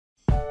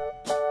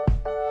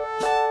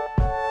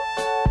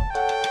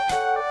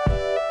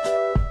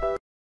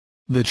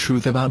The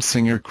truth about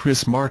singer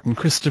Chris Martin.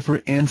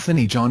 Christopher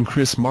Anthony John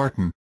Chris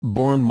Martin,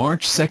 born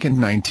March 2,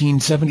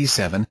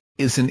 1977,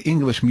 is an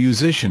English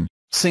musician,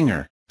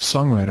 singer,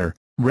 songwriter,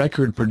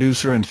 record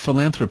producer and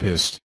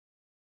philanthropist.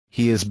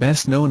 He is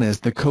best known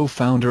as the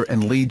co-founder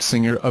and lead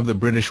singer of the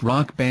British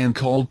rock band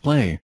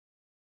Coldplay.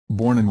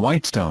 Born in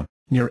Whitestone,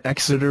 near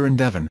Exeter in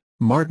Devon,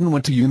 Martin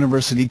went to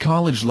University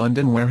College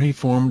London, where he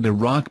formed a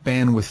rock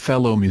band with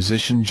fellow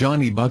musician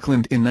Johnny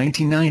Buckland in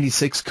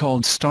 1996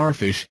 called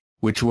Starfish,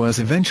 which was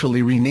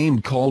eventually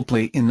renamed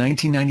Coldplay in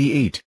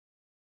 1998.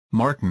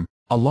 Martin,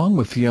 along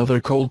with the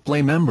other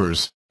Coldplay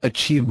members,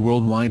 achieved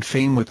worldwide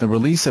fame with the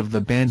release of the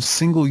band's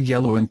single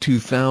Yellow in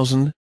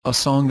 2000, a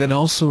song that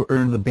also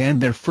earned the band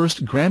their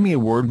first Grammy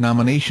Award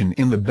nomination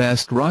in the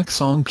Best Rock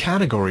Song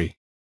category.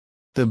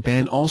 The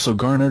band also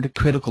garnered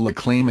critical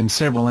acclaim and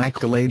several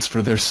accolades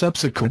for their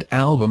subsequent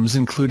albums,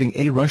 including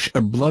A Rush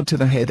of Blood to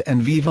the Head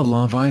and Viva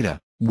La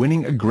Vida,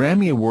 winning a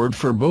Grammy Award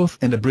for both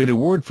and a Brit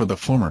Award for the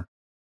former.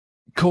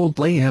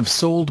 Coldplay have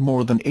sold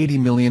more than 80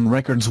 million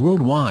records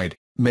worldwide,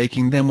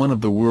 making them one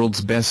of the world's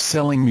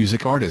best-selling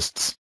music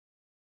artists.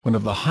 One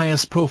of the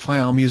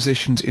highest-profile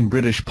musicians in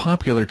British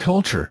popular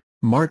culture,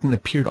 Martin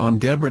appeared on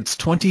Debrow's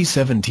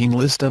 2017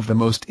 list of the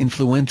most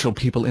influential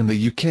people in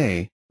the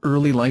UK.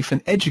 Early life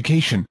and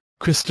education.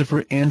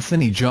 Christopher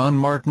Anthony John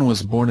Martin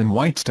was born in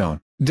Whitestone,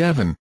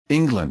 Devon,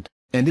 England,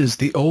 and is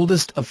the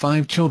oldest of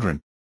 5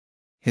 children.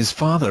 His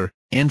father,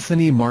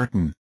 Anthony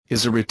Martin,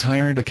 is a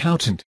retired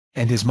accountant,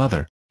 and his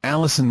mother,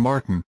 Alison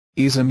Martin,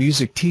 is a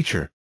music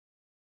teacher.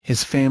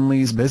 His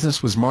family's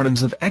business was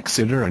Martin's of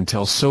Exeter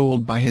until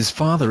sold by his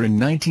father in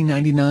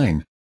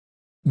 1999.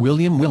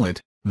 William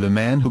Willett, the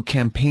man who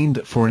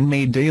campaigned for and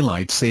made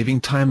daylight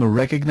saving time a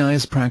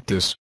recognized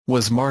practice,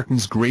 was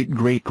Martin's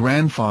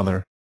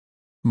great-great-grandfather.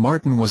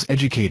 Martin was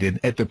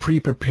educated at the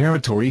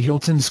pre-preparatory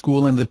Hilton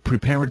School and the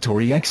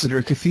preparatory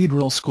Exeter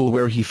Cathedral School,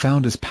 where he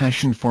found his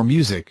passion for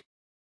music.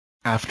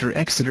 After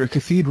Exeter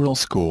Cathedral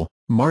School,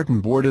 Martin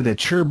boarded at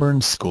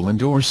Sherborne School in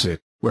Dorset,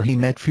 where he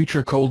met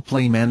future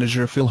Coldplay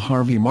manager Phil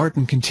Harvey.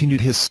 Martin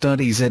continued his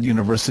studies at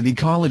University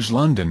College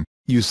London,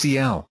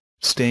 UCL,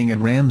 staying at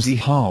Ramsay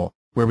Hall,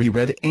 where he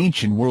read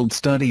Ancient World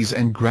Studies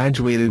and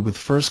graduated with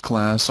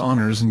first-class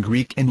honours in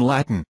Greek and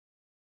Latin.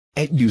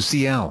 At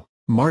UCL,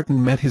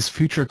 Martin met his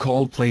future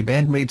Coldplay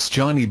bandmates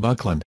Johnny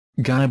Buckland,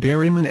 Guy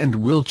Berryman and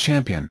Will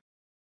Champion.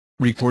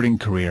 Recording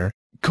career.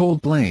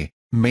 Coldplay,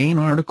 main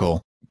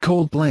article,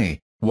 Coldplay.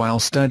 While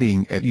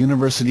studying at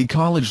University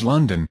College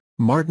London,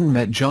 Martin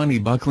met Johnny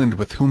Buckland,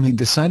 with whom he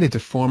decided to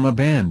form a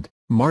band,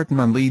 Martin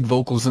on lead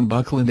vocals and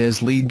Buckland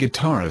as lead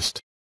guitarist.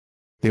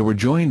 They were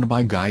joined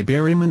by Guy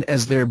Berryman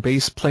as their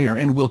bass player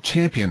and Will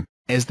Champion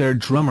as their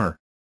drummer.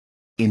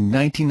 In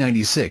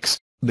 1996,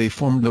 they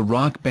formed the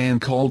rock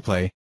band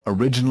Coldplay,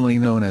 originally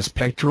known as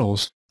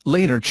Pectorals,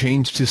 later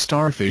changed to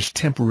Starfish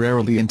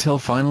temporarily until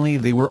finally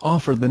they were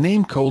offered the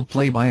name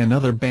Coldplay by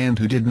another band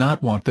who did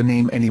not want the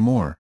name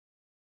anymore.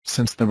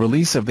 Since the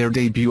release of their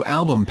debut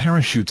album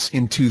Parachutes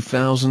in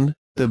 2000,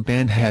 the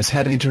band has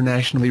had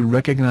internationally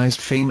recognized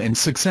fame and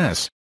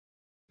success.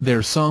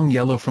 Their song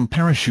Yellow from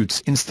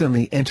Parachutes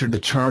instantly entered the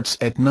charts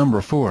at number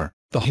 4,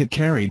 the hit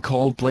carried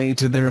Coldplay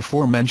to their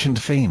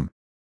aforementioned fame.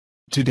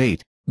 To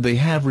date, they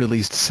have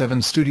released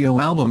 7 studio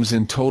albums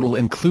in total,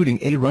 including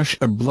A Rush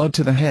of Blood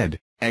to the Head,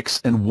 X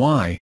and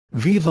Y,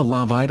 Viva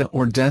La Vida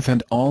or Death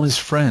and All His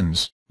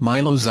Friends,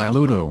 Milo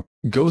Xyloto,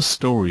 Ghost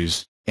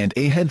Stories, and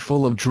A Head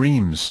Full of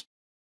Dreams.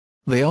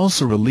 They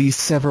also released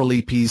several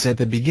EPs at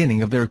the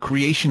beginning of their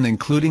creation,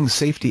 including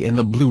Safety and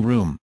The Blue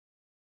Room.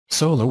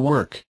 Solo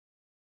work.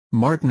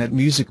 Martin at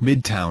Music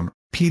Midtown,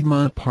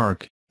 Piedmont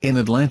Park, in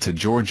Atlanta,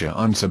 Georgia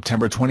on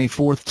September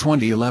 24,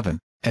 2011.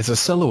 As a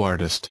solo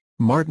artist,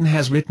 Martin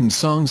has written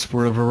songs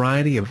for a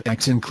variety of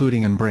acts,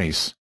 including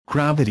Embrace,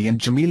 Gravity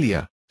and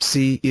Jamelia,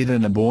 See It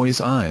in a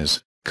Boy's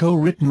Eyes,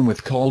 co-written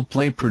with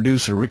Coldplay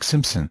producer Rick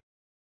Simpson.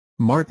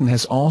 Martin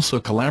has also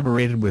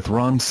collaborated with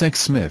Ron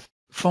Sexsmith,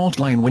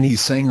 Faultline, when he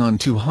sang on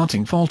 2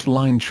 haunting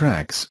Faultline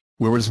tracks,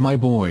 Where Is My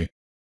Boy?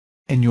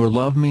 and Your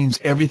Love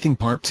Means Everything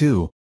Part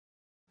 2.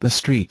 The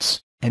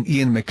Streets, and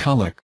Ian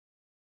McCulloch.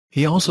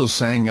 He also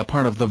sang a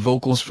part of the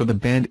vocals for the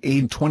Band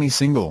Aid 20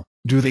 single,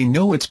 Do They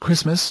Know It's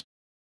Christmas?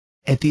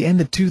 At the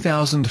end of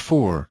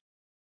 2004.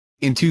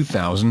 In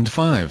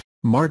 2005,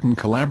 Martin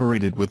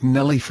collaborated with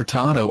Nelly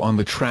Furtado on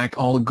the track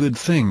All Good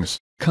Things,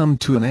 Come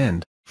to an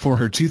End, for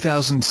her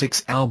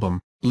 2006 album,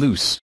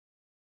 Loose.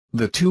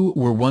 The two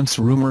were once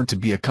rumored to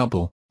be a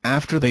couple,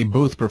 after they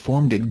both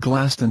performed at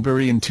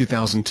Glastonbury in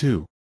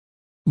 2002.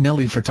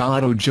 Nelly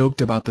Furtado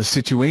joked about the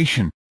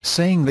situation,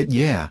 saying that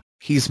 "Yeah,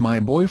 he's my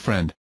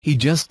boyfriend, he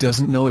just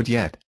doesn't know it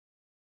yet."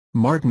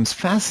 Martin's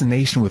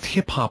fascination with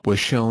hip-hop was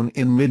shown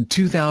in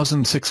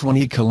mid-2006 when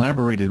he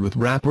collaborated with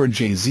rapper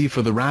Jay-Z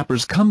for the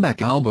rapper's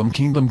comeback album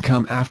Kingdom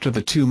Come after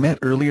the two met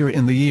earlier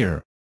in the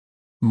year.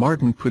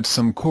 Martin put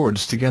some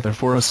chords together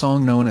for a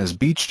song known as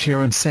Beach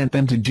Chair and sent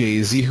them to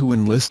Jay-Z, who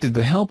enlisted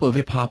the help of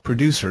hip-hop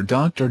producer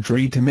Dr.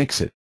 Dre to mix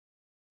it.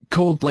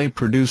 Coldplay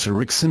producer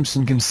Rick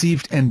Simpson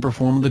conceived and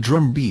performed the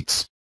drum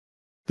beats.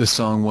 The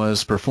song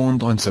was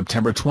performed on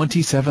September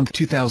 27,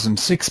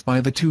 2006 by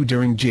the two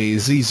during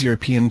Jay-Z's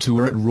European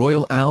tour at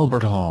Royal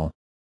Albert Hall.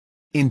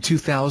 In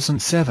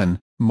 2007,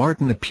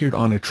 Martin appeared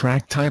on a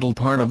track titled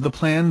Part of the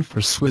Plan for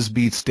Swizz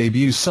Beatz'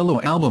 debut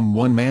solo album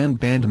One Man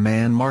Band.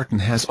 Martin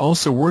has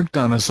also worked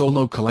on a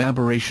solo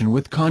collaboration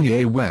with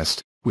Kanye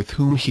West, with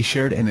whom he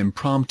shared an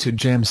impromptu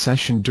jam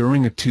session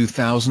during a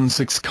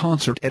 2006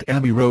 concert at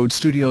Abbey Road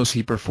Studios.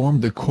 He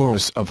performed the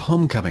chorus of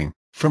Homecoming,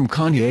 from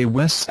Kanye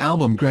West's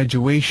album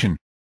Graduation.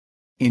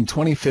 In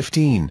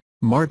 2015,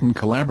 Martin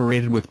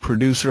collaborated with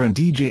producer and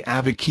DJ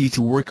Avicii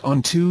to work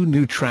on two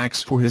new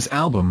tracks for his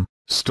album,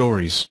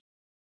 Stories.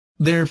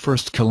 Their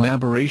first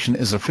collaboration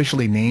is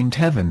officially named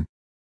Heaven.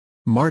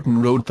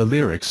 Martin wrote the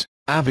lyrics,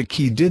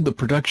 Avicii did the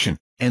production,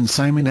 and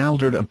Simon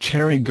Aldred of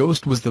Cherry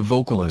Ghost was the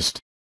vocalist.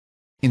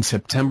 In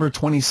September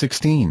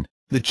 2016,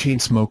 the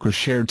Chainsmokers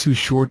shared two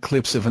short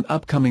clips of an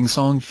upcoming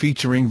song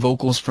featuring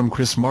vocals from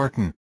Chris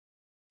Martin.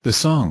 The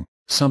song,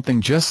 Something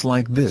Just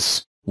Like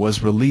This,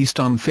 was released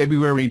on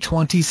February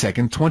 22,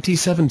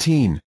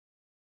 2017.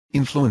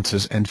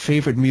 Influences and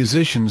favorite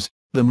musicians.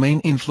 The main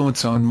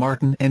influence on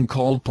Martin and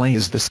Coldplay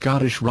is the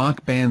Scottish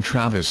rock band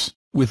Travis,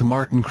 with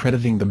Martin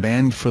crediting the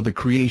band for the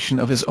creation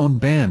of his own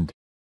band.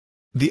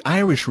 The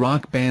Irish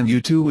rock band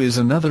U2 is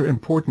another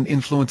important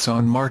influence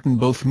on Martin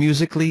both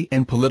musically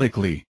and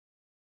politically.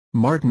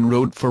 Martin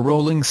wrote for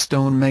Rolling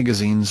Stone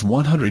magazine's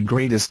 100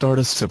 Greatest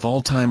Artists of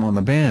All Time on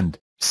the band,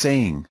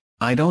 saying,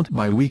 I don't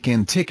buy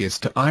weekend tickets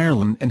to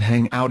Ireland and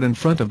hang out in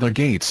front of their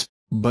gates,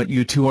 but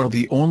U2 are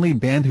the only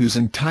band whose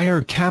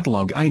entire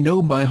catalogue I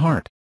know by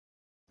heart.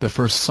 The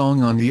first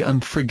song on the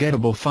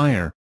unforgettable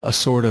Fire, a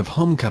sort of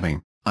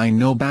homecoming, I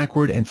know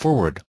backward and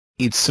forward,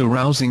 it's so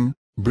rousing,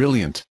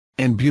 brilliant,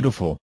 and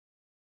beautiful.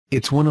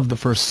 It's one of the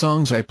first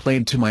songs I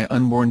played to my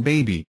unborn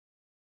baby.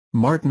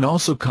 Martin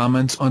also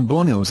comments on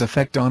Bono's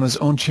effect on his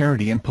own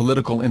charity and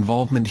political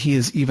involvement. He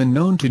is even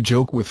known to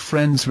joke with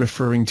friends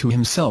referring to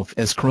himself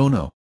as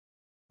Chrono.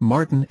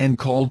 Martin and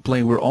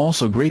Coldplay were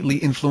also greatly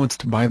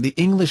influenced by the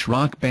English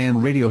rock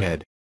band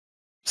Radiohead.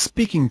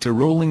 Speaking to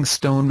Rolling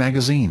Stone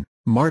magazine,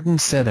 Martin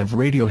said of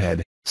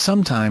Radiohead,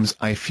 sometimes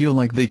I feel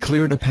like they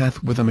cleared a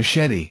path with a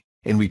machete,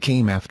 and we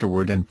came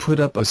afterward and put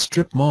up a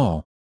strip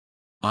mall.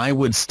 I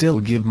would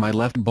still give my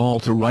left ball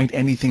to write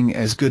anything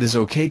as good as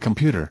OK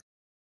Computer.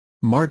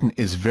 Martin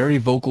is very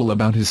vocal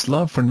about his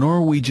love for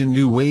Norwegian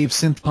new wave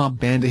synthpop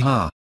band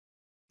a-ha.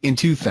 In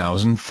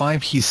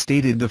 2005 he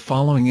stated the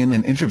following in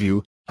an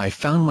interview, I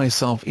found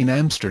myself in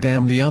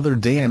Amsterdam the other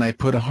day and I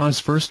put a-ha's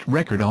first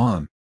record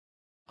on.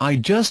 I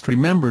just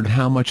remembered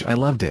how much I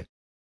loved it.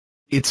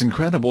 It's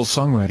incredible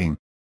songwriting.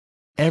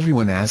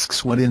 Everyone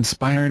asks what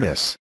inspired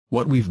us,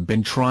 what we've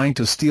been trying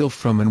to steal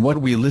from and what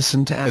we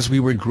listened to as we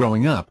were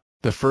growing up.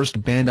 The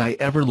first band I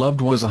ever loved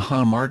was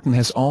a-ha. Martin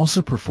has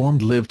also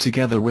performed live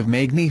together with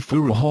Magni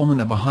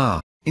Furuholmen of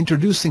a-ha,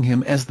 introducing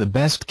him as the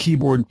best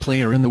keyboard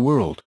player in the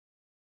world.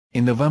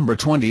 In November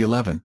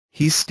 2011,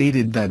 he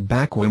stated that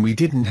back when we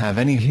didn't have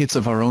any hits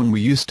of our own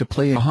we used to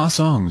play a-ha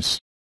songs.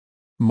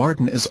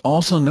 Martin is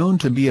also known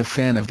to be a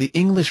fan of the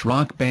English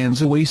rock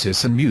bands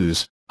Oasis and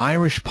Muse,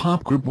 Irish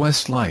pop group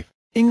Westlife,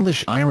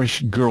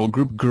 English-Irish girl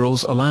group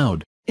Girls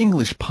Aloud,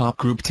 English pop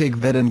group Take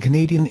That and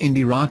Canadian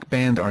indie rock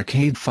band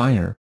Arcade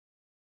Fire.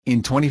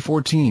 In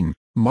 2014,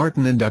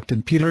 Martin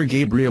inducted Peter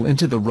Gabriel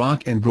into the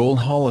Rock and Roll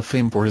Hall of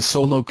Fame for his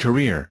solo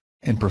career,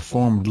 and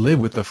performed live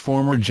with the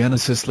former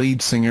Genesis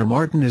lead singer.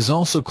 Martin is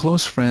also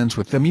close friends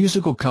with the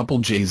musical couple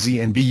Jay-Z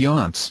and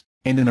Beyoncé,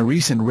 and in a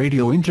recent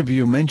radio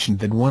interview mentioned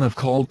that one of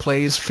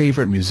Coldplay's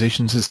favorite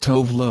musicians is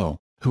Tove Lo,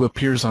 who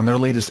appears on their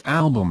latest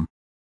album.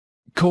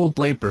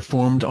 Coldplay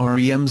performed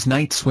REM's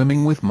Night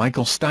Swimming with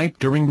Michael Stipe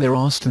during their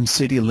Austin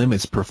City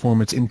Limits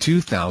performance in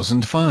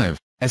 2005,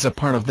 as a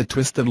part of the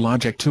Twisted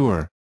Logic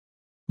tour.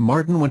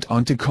 Martin went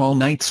on to call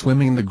Night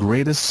Swimming the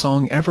greatest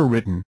song ever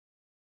written.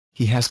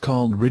 He has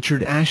called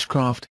Richard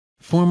Ashcroft,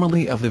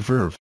 formerly of The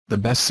Verve, the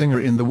best singer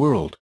in the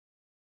world.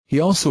 He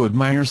also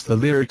admires the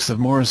lyrics of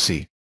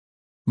Morrissey.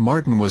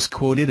 Martin was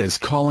quoted as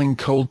calling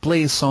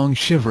Coldplay's song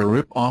Shiver a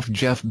rip-off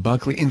Jeff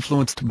Buckley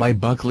influenced by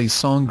Buckley's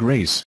song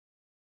Grace.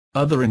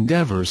 Other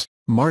endeavors,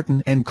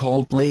 Martin and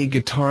Coldplay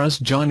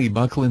guitarist Johnny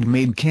Buckland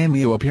made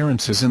cameo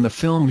appearances in the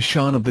film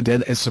Shaun of the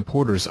Dead as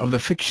supporters of the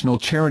fictional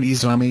charity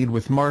Zombie,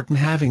 with Martin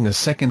having a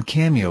second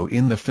cameo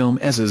in the film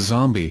as a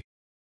zombie.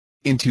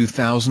 In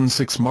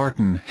 2006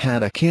 Martin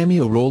had a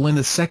cameo role in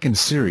the second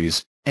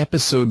series,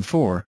 Episode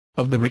 4,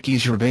 of the Ricky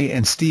Gervais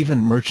and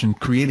Stephen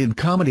Merchant created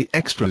comedy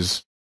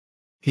Extras.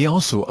 He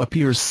also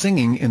appears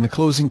singing in the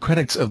closing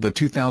credits of the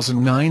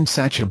 2009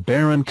 Sacha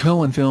Baron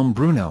Cohen film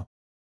Bruno.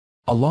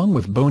 Along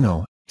with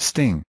Bono,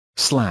 Sting,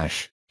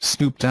 Slash,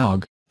 Snoop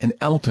Dogg, and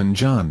Elton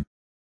John.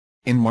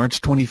 In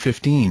March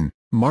 2015,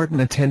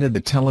 Martin attended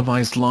the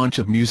televised launch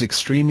of music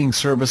streaming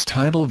service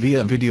Tidal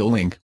via video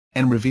link,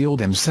 and revealed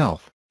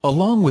himself,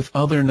 along with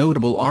other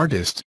notable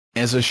artists,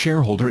 as a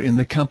shareholder in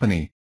the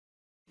company.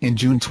 In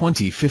June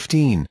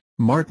 2015,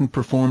 Martin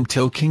performed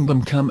Till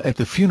Kingdom Come at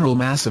the funeral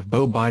mass of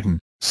Beau Biden,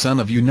 son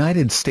of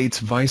United States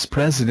Vice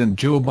President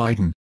Joe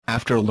Biden,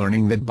 after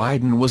learning that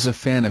Biden was a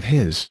fan of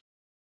his.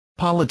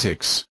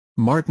 Politics.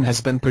 Martin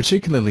has been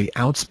particularly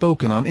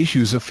outspoken on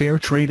issues of fair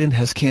trade and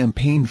has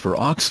campaigned for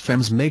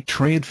Oxfam's Make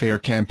Trade Fair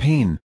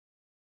campaign.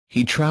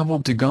 He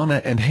traveled to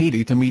Ghana and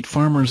Haiti to meet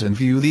farmers and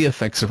view the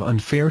effects of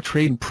unfair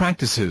trade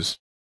practices.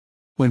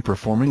 When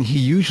performing, he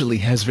usually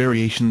has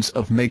variations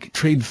of Make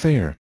Trade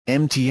Fair,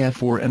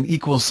 MTF, or an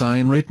equal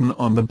sign written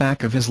on the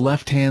back of his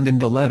left hand, and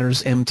the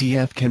letters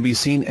MTF can be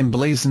seen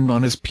emblazoned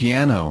on his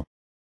piano.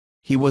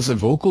 He was a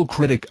vocal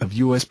critic of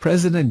U.S.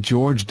 President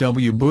George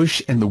W.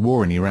 Bush and the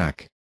war in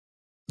Iraq.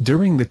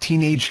 During the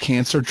Teenage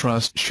Cancer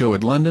Trust show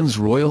at London's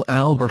Royal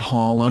Albert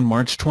Hall on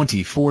March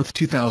 24,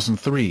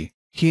 2003,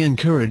 he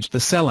encouraged the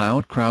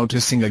sellout crowd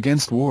to sing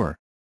against war.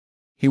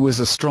 He was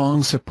a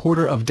strong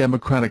supporter of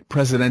Democratic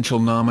presidential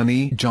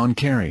nominee John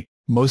Kerry,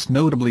 most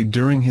notably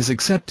during his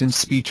acceptance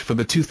speech for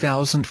the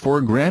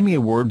 2004 Grammy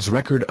Awards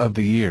Record of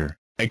the Year,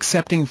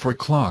 Accepting for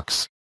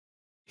Clocks.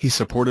 He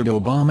supported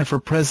Obama for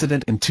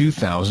president in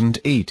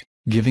 2008,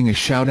 giving a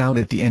shout-out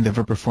at the end of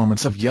a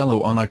performance of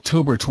Yellow on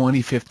October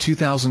 25,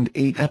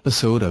 2008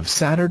 episode of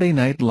Saturday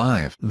Night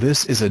Live.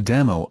 This is a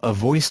demo of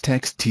voice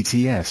text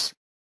TTS.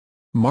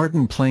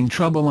 Martin playing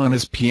Trouble on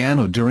his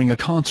piano during a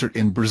concert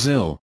in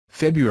Brazil,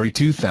 February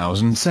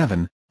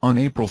 2007. On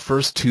April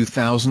 1,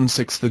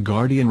 2006, The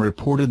Guardian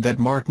reported that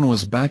Martin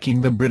was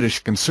backing the British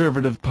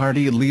Conservative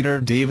Party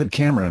leader David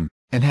Cameron,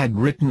 and had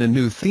written a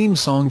new theme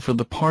song for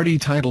the party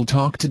titled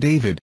Talk to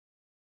David.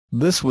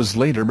 This was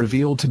later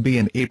revealed to be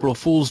an April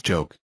Fool's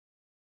joke.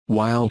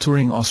 While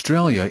touring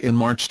Australia in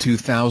March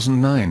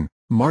 2009,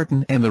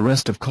 Martin and the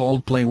rest of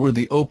Coldplay were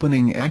the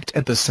opening act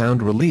at the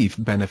Sound Relief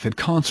benefit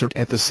concert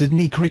at the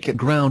Sydney Cricket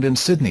Ground in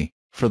Sydney,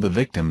 for the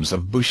victims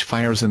of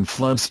bushfires and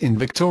floods in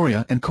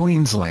Victoria and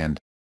Queensland.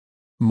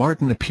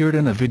 Martin appeared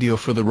in a video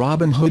for the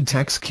Robin Hood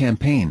tax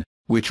campaign,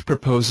 which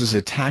proposes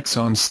a tax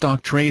on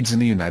stock trades in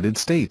the United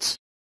States.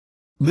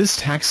 This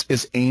tax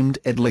is aimed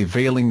at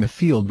leveling the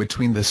field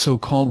between the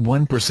so-called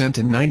 1%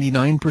 and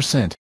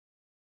 99%.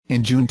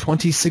 In June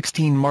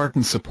 2016,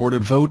 Martin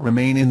supported Vote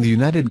Remain in the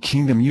United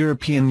Kingdom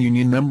European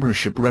Union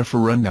membership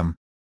referendum.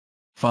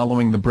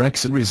 Following the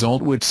Brexit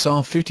result, which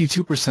saw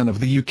 52% of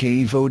the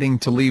UK voting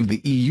to leave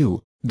the EU,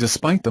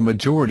 despite the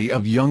majority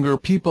of younger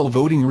people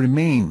voting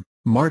Remain,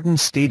 Martin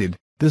stated,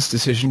 "This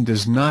decision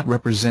does not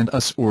represent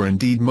us or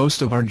indeed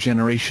most of our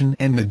generation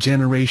and the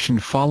generation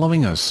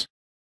following us."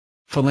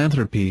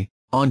 Philanthropy.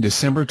 On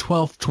December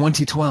 12,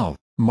 2012,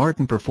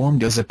 Martin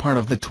performed as a part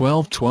of the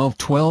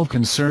 12-12-12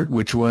 concert,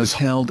 which was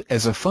held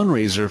as a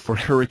fundraiser for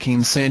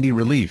Hurricane Sandy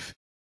relief.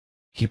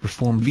 He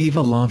performed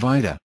Viva La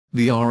Vida,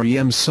 the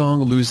REM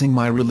song Losing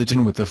My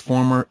Religion, with the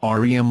former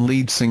REM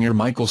lead singer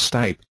Michael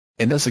Stipe,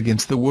 and Us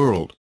Against the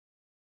World.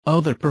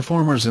 Other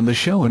performers in the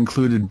show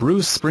included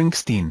Bruce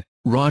Springsteen,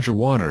 Roger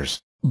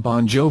Waters,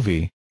 Bon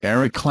Jovi,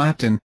 Eric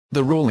Clapton,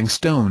 The Rolling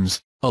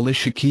Stones,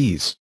 Alicia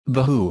Keys,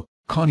 The Who,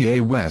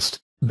 Kanye West,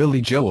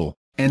 Billy Joel,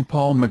 and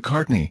Paul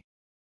McCartney.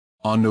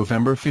 On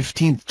November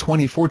 15,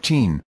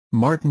 2014,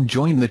 Martin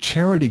joined the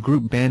charity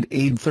group Band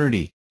Aid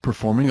 30,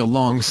 performing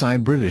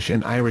alongside British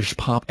and Irish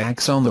pop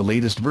acts on the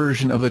latest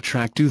version of the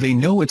track Do They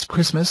Know It's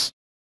Christmas?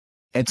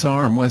 At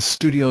Arm West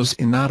Studios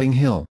in Notting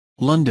Hill,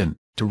 London,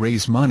 to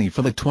raise money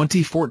for the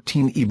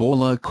 2014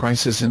 Ebola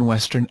crisis in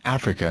Western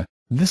Africa.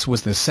 This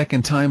was the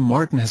second time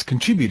Martin has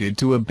contributed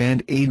to a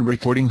Band Aid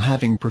recording,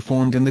 having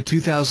performed in the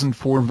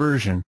 2004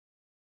 version.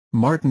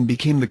 Martin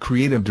became the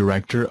creative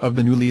director of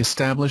the newly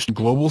established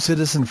Global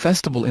Citizen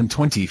Festival in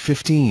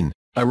 2015,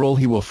 a role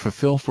he will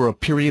fulfill for a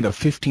period of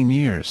 15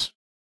 years.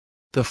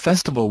 The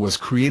festival was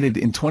created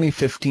in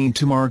 2015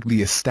 to mark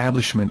the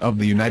establishment of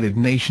the United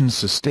Nations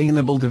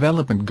Sustainable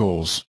Development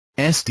Goals,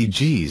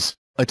 SDGs,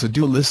 a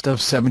to-do list of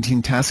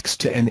 17 tasks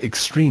to end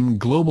extreme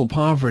global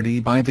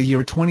poverty by the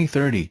year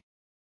 2030.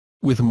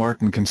 With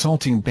Martin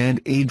consulting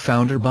Band Aid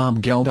founder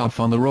Bob Geldof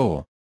on the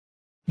role.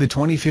 The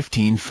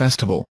 2015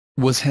 festival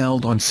was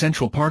held on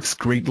Central Park's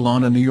Great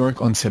Lawn in New York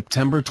on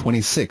September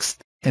 26,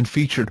 and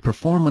featured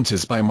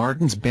performances by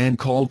Martin's band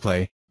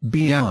Coldplay,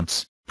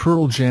 Beyonce,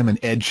 Pearl Jam and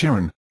Ed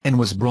Sheeran, and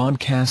was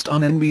broadcast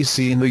on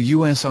NBC in the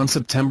US on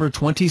September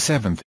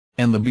 27,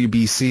 and the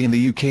BBC in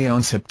the UK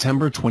on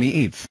September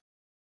 28.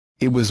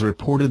 It was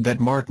reported that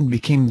Martin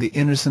became the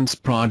Innocence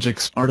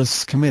Project's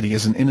Artists Committee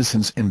as an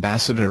Innocence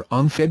Ambassador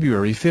on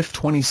February 5,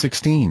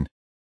 2016.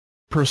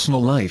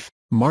 Personal life.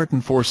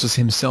 Martin forces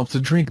himself to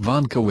drink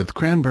vodka with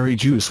cranberry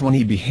juice when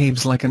he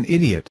behaves like an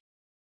idiot.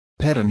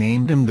 PETA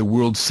named him the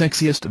world's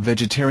sexiest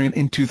vegetarian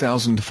in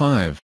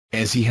 2005,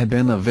 as he had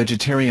been a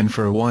vegetarian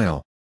for a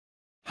while.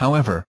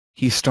 However,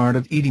 he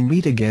started eating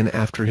meat again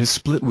after his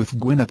split with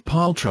Gwyneth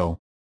Paltrow.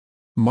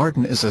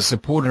 Martin is a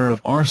supporter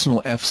of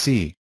Arsenal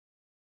FC.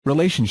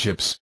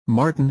 Relationships.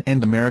 Martin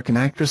and American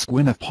actress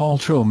Gwyneth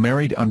Paltrow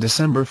married on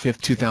December 5,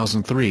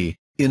 2003,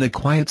 in a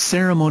quiet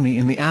ceremony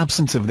in the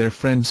absence of their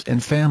friends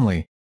and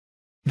family.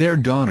 Their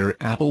daughter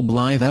Apple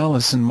Blythe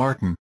Allison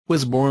Martin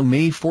was born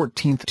May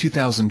 14,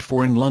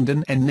 2004 in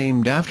London and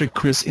named after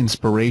Chris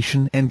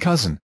inspiration and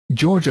cousin,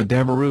 Georgia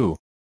Devereux.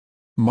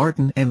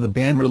 Martin and the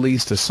band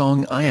released a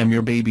song "I Am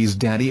Your Baby's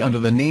Daddy" under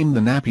the name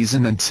The Nappies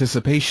in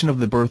anticipation of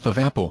the birth of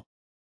Apple.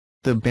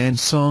 The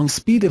band's song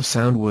 "Speed of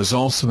Sound" was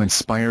also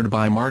inspired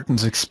by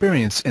Martin's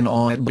experience and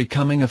awe at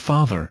becoming a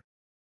father.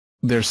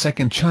 Their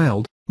second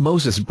child,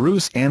 Moses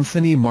Bruce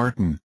Anthony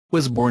Martin,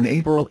 was born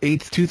April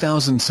 8,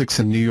 2006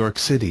 in New York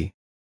City.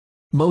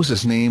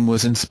 Moses' name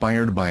was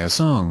inspired by a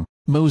song,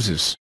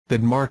 "Moses,"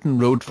 that Martin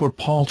wrote for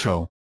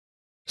Paltrow.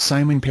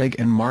 Simon Pegg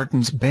and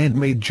Martin's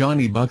bandmate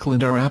Johnny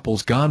Buckland are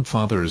Apple's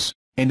godfathers,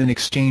 and in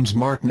exchange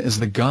Martin is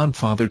the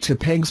godfather to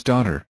Pegg's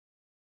daughter.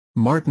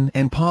 Martin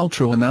and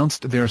Paltrow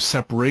announced their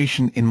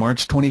separation in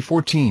March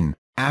 2014,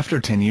 after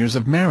 10 years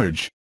of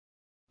marriage.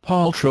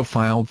 Paltrow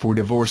filed for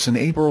divorce in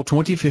April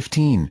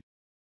 2015.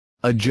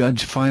 A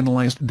judge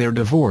finalized their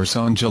divorce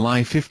on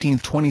July 15,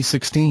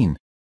 2016.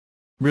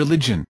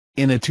 Religion.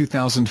 In a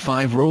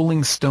 2005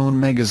 Rolling Stone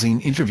magazine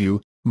interview,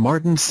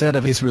 Martin said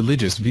of his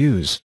religious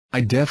views,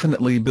 "I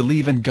definitely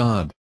believe in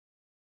God.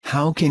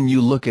 How can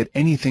you look at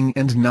anything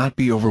and not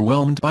be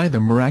overwhelmed by the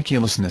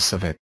miraculousness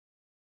of it?"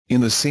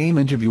 In the same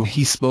interview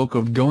he spoke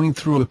of going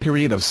through a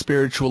period of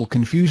spiritual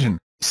confusion,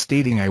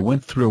 stating, "I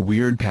went through a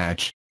weird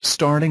patch,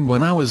 starting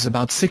when I was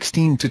about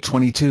 16 to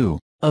 22,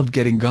 of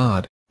getting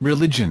God,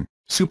 religion,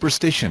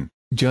 superstition,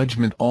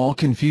 judgment all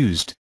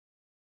confused."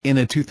 In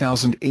a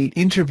 2008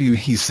 interview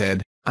he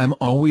said, "I'm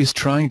always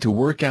trying to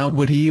work out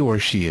what he or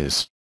she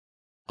is.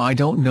 I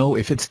don't know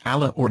if it's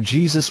Allah or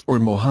Jesus or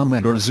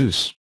Muhammad or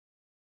Zeus.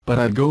 But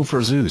I'd go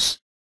for Zeus."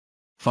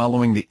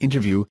 Following the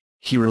interview,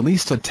 he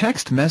released a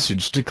text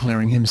message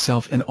declaring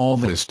himself an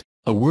alltheist,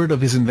 a word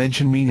of his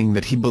invention meaning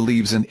that he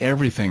believes in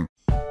everything.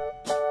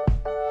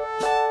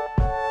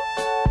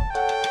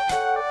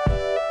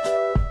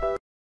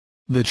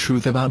 The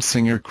truth about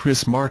singer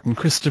Chris Martin.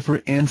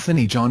 Christopher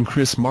Anthony John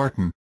Chris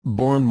Martin,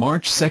 born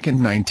March 2,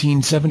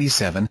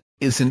 1977,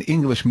 is an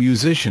English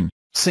musician,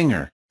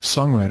 singer,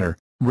 songwriter,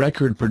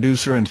 record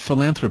producer and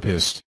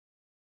philanthropist.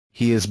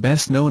 He is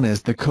best known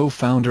as the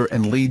co-founder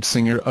and lead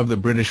singer of the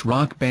British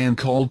rock band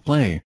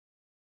Coldplay.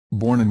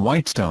 Born in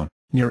Whitestone,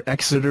 near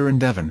Exeter in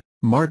Devon,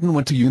 Martin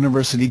went to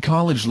University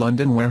College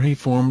London where he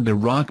formed a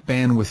rock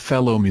band with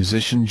fellow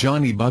musician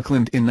Johnny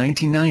Buckland in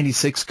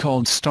 1996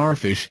 called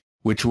Starfish,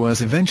 which was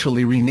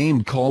eventually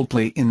renamed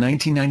Coldplay in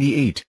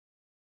 1998.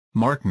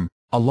 Martin,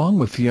 along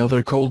with the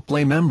other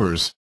Coldplay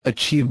members,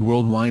 achieved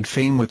worldwide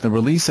fame with the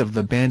release of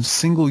the band's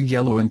single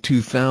Yellow in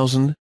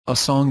 2000, a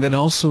song that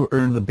also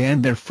earned the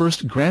band their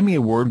first Grammy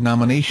Award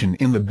nomination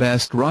in the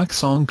Best Rock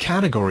Song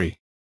category.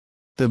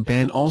 The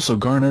band also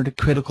garnered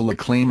critical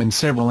acclaim and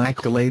several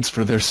accolades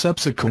for their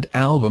subsequent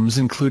albums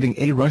including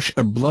A Rush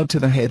of Blood to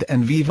the Head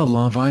and Viva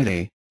La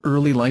Vida,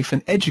 Early Life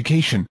and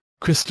Education.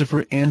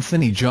 Christopher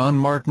Anthony John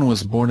Martin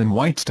was born in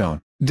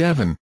Whitestone,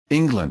 Devon,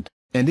 England,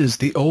 and is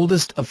the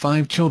oldest of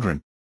 5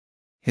 children.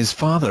 His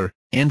father,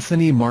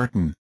 Anthony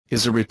Martin,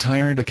 is a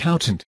retired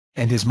accountant,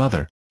 and his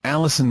mother,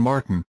 Alison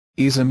Martin,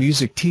 is a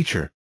music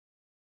teacher.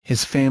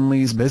 His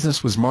family's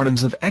business was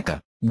Martins of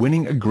Eka,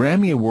 winning a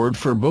Grammy Award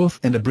for both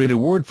and a Brit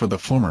Award for the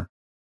former.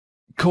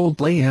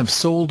 Coldplay have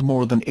sold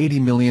more than 80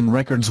 million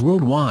records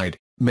worldwide,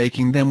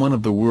 making them one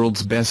of the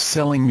world's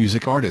best-selling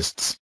music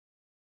artists.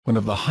 One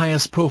of the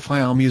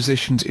highest-profile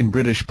musicians in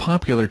British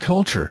popular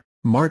culture,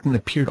 Martin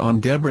appeared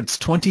on Debrow's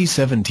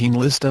 2017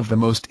 list of the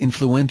most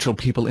influential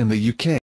people in the UK.